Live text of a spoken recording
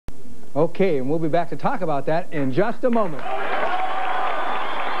Okay, and we'll be back to talk about that in just a moment.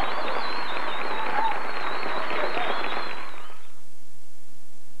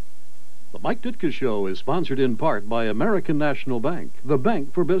 The Mike Ditka Show is sponsored in part by American National Bank, the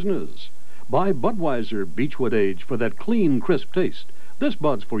bank for business. By Budweiser Beechwood Age for that clean, crisp taste. This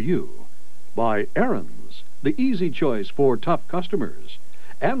Bud's for you. By Aaron's, the easy choice for tough customers.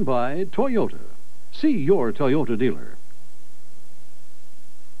 And by Toyota. See your Toyota dealer.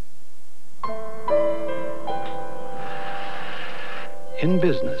 In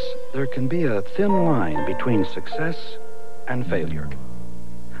business, there can be a thin line between success and failure.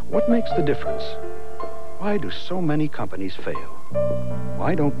 What makes the difference? Why do so many companies fail?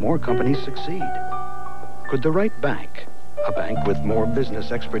 Why don't more companies succeed? Could the right bank, a bank with more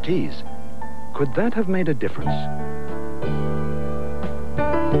business expertise, could that have made a difference?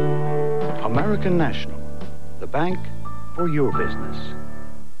 American National, the bank for your business.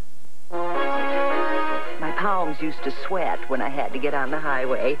 My palms used to sweat when I had to get on the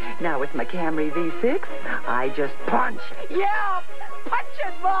highway. Now with my Camry V6, I just punch. Yeah! Punch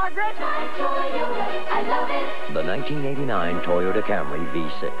it, Margaret! My Toyota, I love it. The 1989 Toyota Camry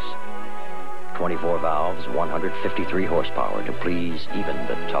V6. 24 valves, 153 horsepower to please even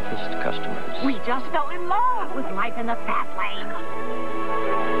the toughest customers. We just fell in love with life in the fast lane.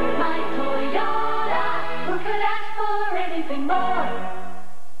 My Toyota, who could ask for anything more?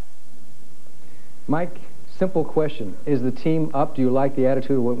 Mike, simple question. Is the team up? Do you like the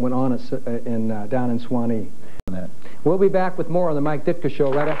attitude of what went on down in Swanee? We'll be back with more on the Mike Ditka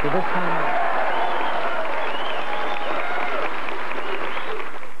Show right after this time.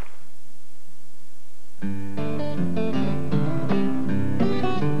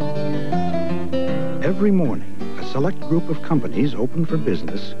 Every morning, a select group of companies open for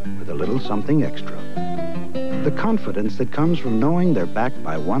business with a little something extra. The confidence that comes from knowing they're backed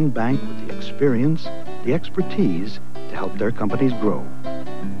by one bank with the experience, the expertise to help their companies grow.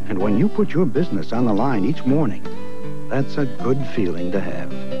 And when you put your business on the line each morning, that's a good feeling to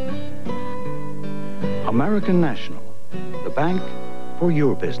have. American National, the bank for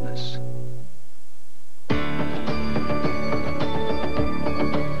your business.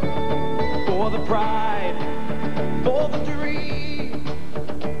 For the pride, for the dream,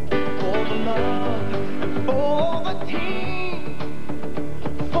 for the love, and for the team,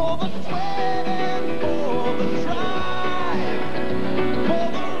 for the sweat and for the drive, for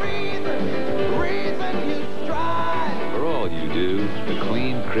the reason you strive. For all you do, the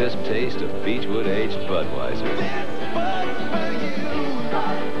clean, crisp taste of Beechwood aged Budweiser. This Bud's for you.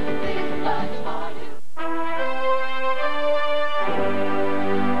 This Bud's for you.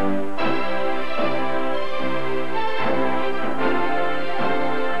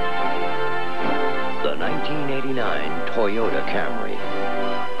 The 1989 Toyota Camry.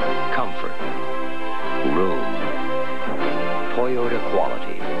 Comfort. Room. Toyota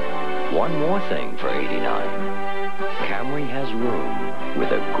quality. One more thing for 89. Camry has room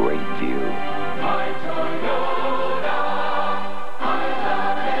with a great view. My Toyota, I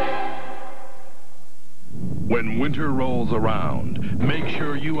love it. When winter rolls around, make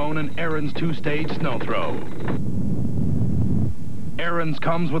sure you own an Aaron's two-stage snow throw. Aaron's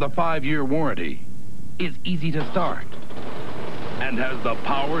comes with a 5-year warranty, is easy to start, and has the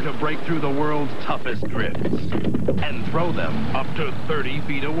power to break through the world's toughest drifts and throw them up to 30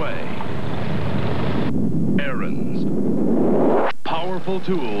 feet away. Aaron's. Powerful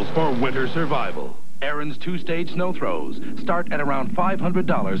tools for winter survival. Aaron's two-stage snow throws start at around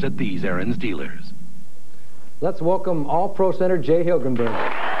 $500 at these Aaron's dealers. Let's welcome All-Pro center Jay Hilgenberg.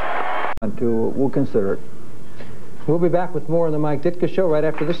 We'll consider it. We'll be back with more on the Mike Ditka Show right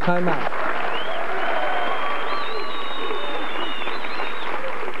after this time out.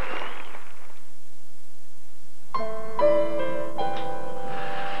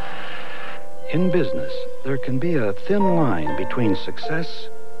 In business, there can be a thin line between success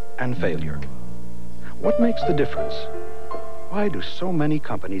and failure. What makes the difference? Why do so many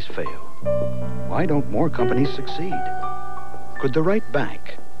companies fail? Why don't more companies succeed? Could the right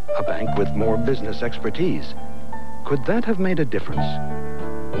bank, a bank with more business expertise, could that have made a difference?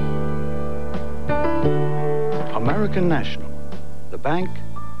 American National, the bank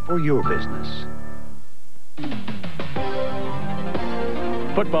for your business.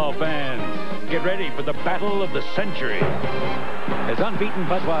 Football fans, get ready for the battle of the century as unbeaten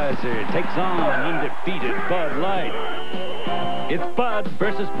Budweiser takes on undefeated Bud Light. It's Bud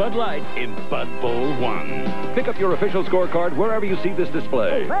versus Bud Light in Bud Bowl 1. Pick up your official scorecard wherever you see this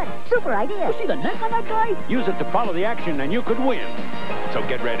display. Hey, Bud, super idea. You see the neck on that guy? Use it to follow the action and you could win. So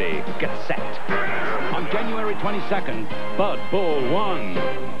get ready, get set. On January 22nd, Bud Bull won.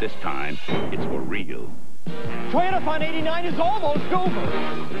 This time, it's for real. Toyotathon 89 is almost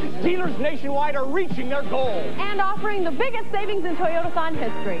over. Dealers nationwide are reaching their goal. And offering the biggest savings in Toyotathon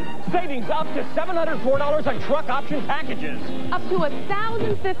history. Savings up to $704 on truck option packages. Up to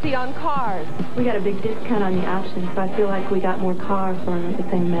 $1,050 on cars. We got a big discount on the options, so I feel like we got more car for the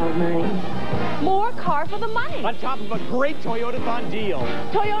same amount of money. More car for the money. On top of a great Toyotathon deal.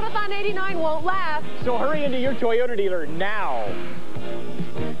 Toyotathon 89 won't last. So hurry into your Toyota dealer now.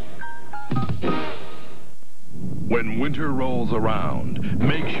 When winter rolls around,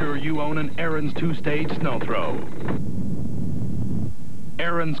 make sure you own an Aaron's 2-stage snow throw.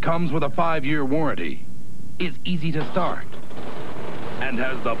 Aaron's comes with a 5-year warranty, is easy to start, and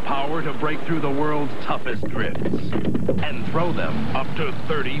has the power to break through the world's toughest drifts and throw them up to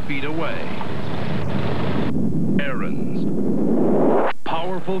 30 feet away. Aaron's.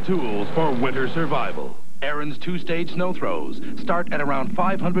 Powerful tools for winter survival. Aaron's 2-stage snow throws start at around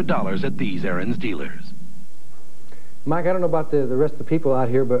 $500 at these Aaron's dealers. Mike, I don't know about the rest of the people out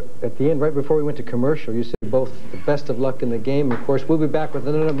here, but at the end, right before we went to commercial, you said both the best of luck in the game. Of course, we'll be back with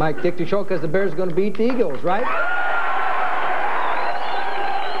another Mike Ditka Show because the Bears are going to beat the Eagles, right?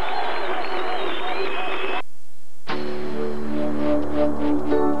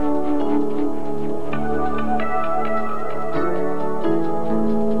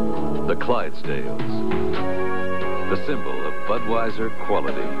 The Clydesdales, the symbol of Budweiser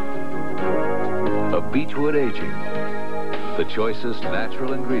quality. A Beechwood aging, the choicest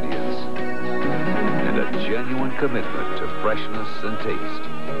natural ingredients, and a genuine commitment to freshness and taste.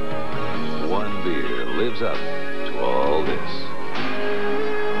 One beer lives up to all this.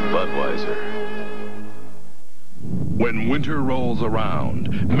 Budweiser. When winter rolls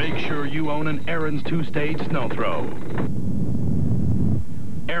around, make sure you own an Aaron's 2-stage snow throw.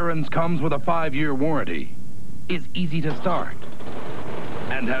 Aaron's comes with a 5-year warranty, is easy to start,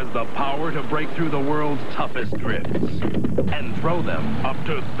 and has the power to break through the world's toughest drifts and throw them up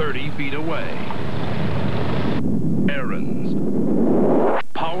to 30 feet away. Aaron's.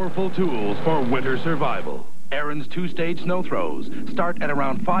 Powerful tools for winter survival. Aaron's 2-stage snow throws start at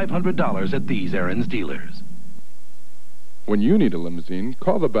around $500 at these Aaron's dealers. When you need a limousine,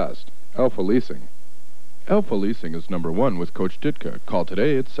 call the best, Alpha Leasing. Alpha Leasing is #1 with Coach Ditka. Call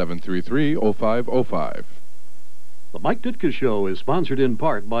today at 733-0505. The Mike Ditka Show is sponsored in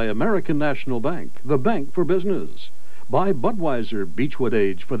part by American National Bank, the bank for business. By Budweiser Beechwood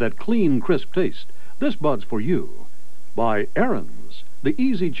Age for that clean, crisp taste. This Bud's for you. By Aaron's, the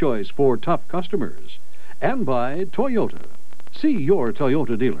easy choice for tough customers. And by Toyota. See your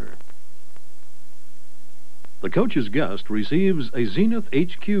Toyota dealer. The coach's guest receives a Zenith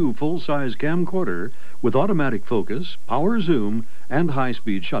HQ full-size camcorder with automatic focus, power zoom, and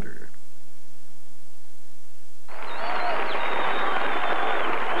high-speed shutter.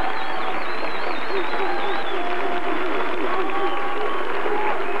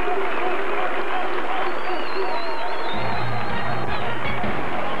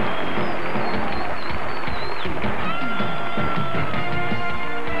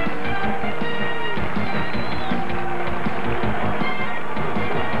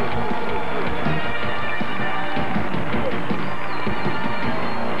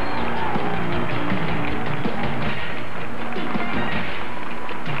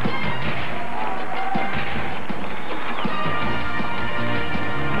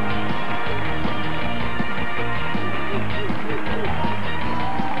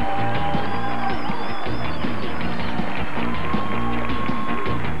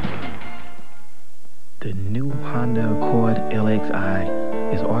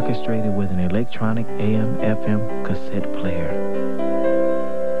 Electronic AM/FM cassette player,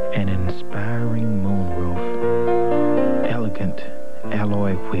 an inspiring moonroof, elegant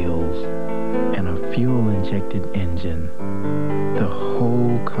alloy wheels, and a fuel-injected engine. The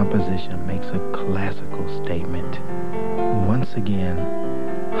whole composition makes a classical statement. Once again,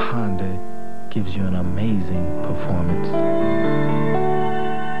 Honda gives you an amazing performance.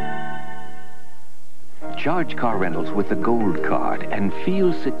 Charge car rentals with the Gold Card and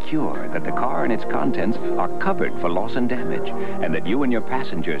feel secure that the car and its contents are covered for loss and damage, and that you and your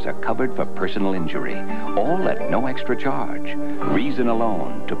passengers are covered for personal injury, all at no extra charge. Reason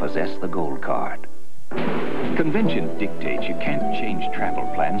alone to possess the Gold Card. Convention dictates you can't change travel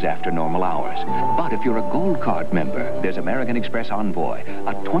plans after normal hours. But if you're a Gold Card member, there's American Express Envoy,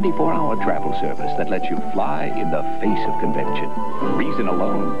 a 24-hour travel service that lets you fly in the face of convention. Reason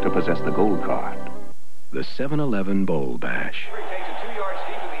alone to possess the Gold Card. The 7-Eleven Bowl Bash. Takes it 2 yards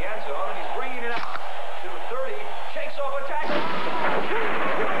deep in the end zone, and he's bringing it out to 30, shakes off a tackle.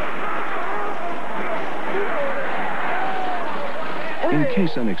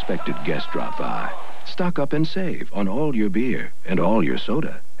 case unexpected guests drop by. Stock up and save on all your beer and all your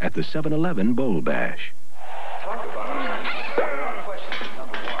soda at the 7-Eleven Bowl Bash.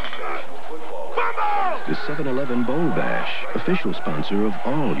 The 7-Eleven Bowl Bash, official sponsor of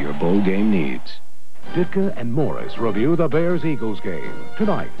all your bowl game needs. Ditka and Morris review the Bears-Eagles game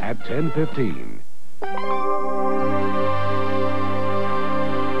tonight at 10:15.